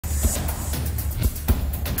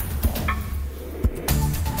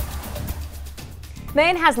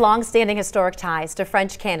Maine has long-standing historic ties to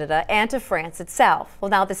French Canada and to France itself. Well,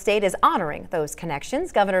 now the state is honoring those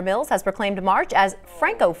connections. Governor Mills has proclaimed March as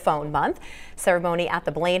Francophone Month. Ceremony at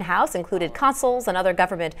the Blaine House included consuls and other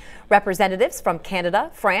government representatives from Canada,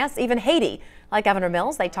 France, even Haiti. Like Governor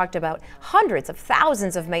Mills, they talked about hundreds of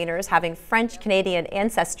thousands of Mainers having French-Canadian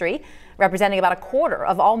ancestry, representing about a quarter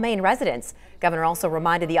of all Maine residents. Governor also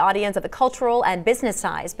reminded the audience of the cultural and business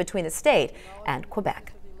ties between the state and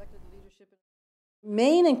Quebec.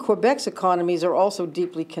 Maine and Quebec's economies are also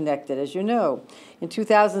deeply connected, as you know. In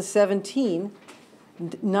 2017,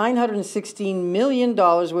 $916 million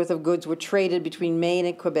worth of goods were traded between Maine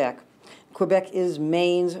and Quebec. Quebec is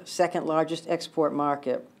Maine's second largest export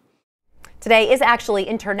market. Today is actually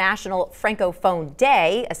International Francophone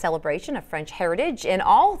Day, a celebration of French heritage in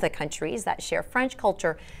all the countries that share French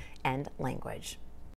culture and language.